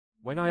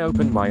When I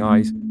opened my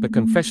eyes, the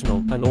confessional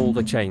and all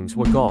the chains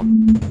were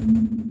gone.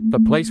 The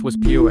place was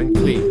pure and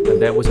clean,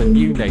 and there was a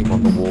new name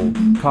on the wall,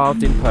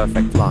 carved in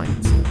perfect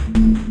lines.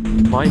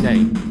 My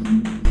name.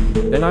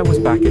 Then I was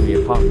back in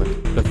the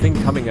apartment, the thing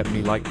coming at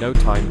me like no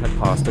time had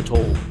passed at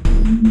all.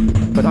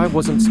 But I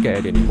wasn't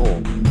scared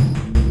anymore.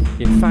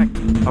 In fact,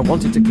 I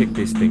wanted to kick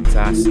this thing's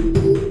ass.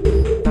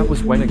 That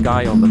was when a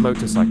guy on the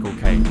motorcycle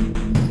came.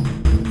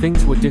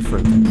 Things were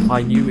different,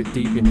 I knew it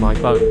deep in my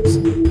bones.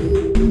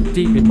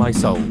 Deep in my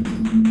soul.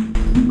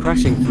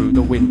 Crashing through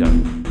the window.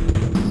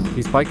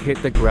 His bike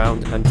hit the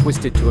ground and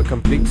twisted to a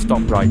complete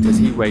stop right as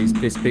he raised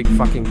this big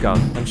fucking gun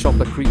and shot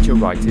the creature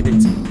right in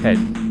its head.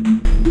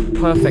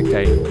 Perfect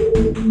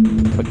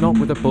aim. But not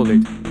with a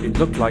bullet, it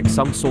looked like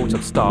some sort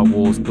of Star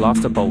Wars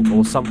blaster bolt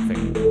or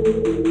something.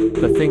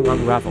 The thing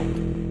unraveled.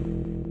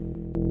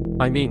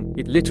 I mean,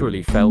 it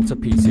literally fell to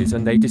pieces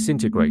and they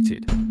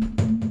disintegrated.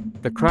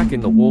 The crack in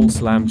the wall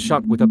slammed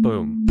shut with a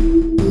boom.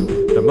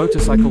 The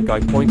motorcycle guy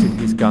pointed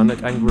his gun at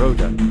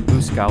Angroda,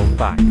 who scowled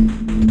back.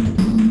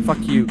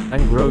 "Fuck you,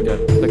 Angroda,"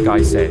 the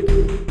guy said.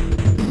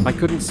 I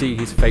couldn't see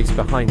his face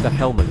behind the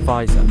helmet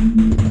visor.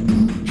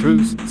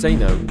 "Truce, say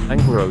no,"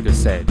 Angroda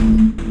said.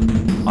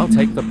 "I'll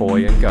take the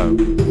boy and go.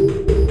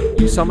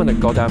 You summon a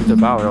goddamn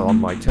devourer on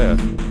my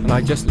turf, and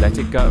I just let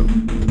it go.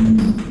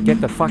 Get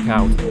the fuck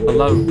out,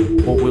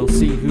 alone, or we'll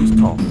see who's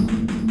top."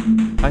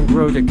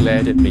 Angroda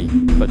glared at me,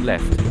 but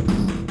left.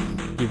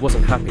 He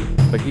wasn't happy,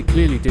 but he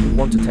clearly didn't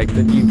want to take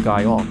the new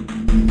guy on.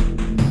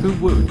 Who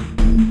would?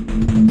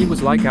 He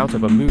was like out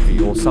of a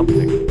movie or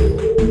something.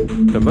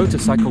 The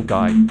motorcycle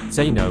guy,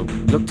 Zeno,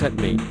 looked at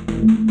me.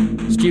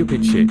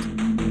 "Stupid shit.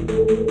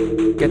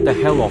 Get the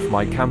hell off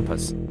my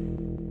campus.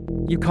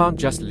 You can't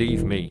just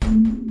leave me."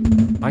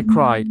 I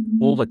cried,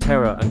 all the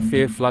terror and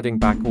fear flooding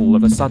back all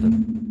of a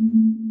sudden.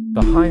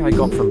 The high I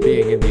got from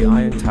being in the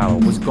Iron Tower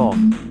was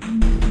gone.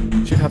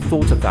 Should have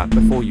thought of that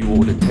before you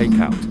ordered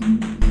takeout.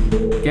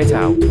 "Get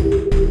out."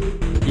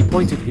 He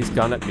pointed his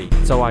gun at me,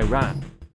 so I ran.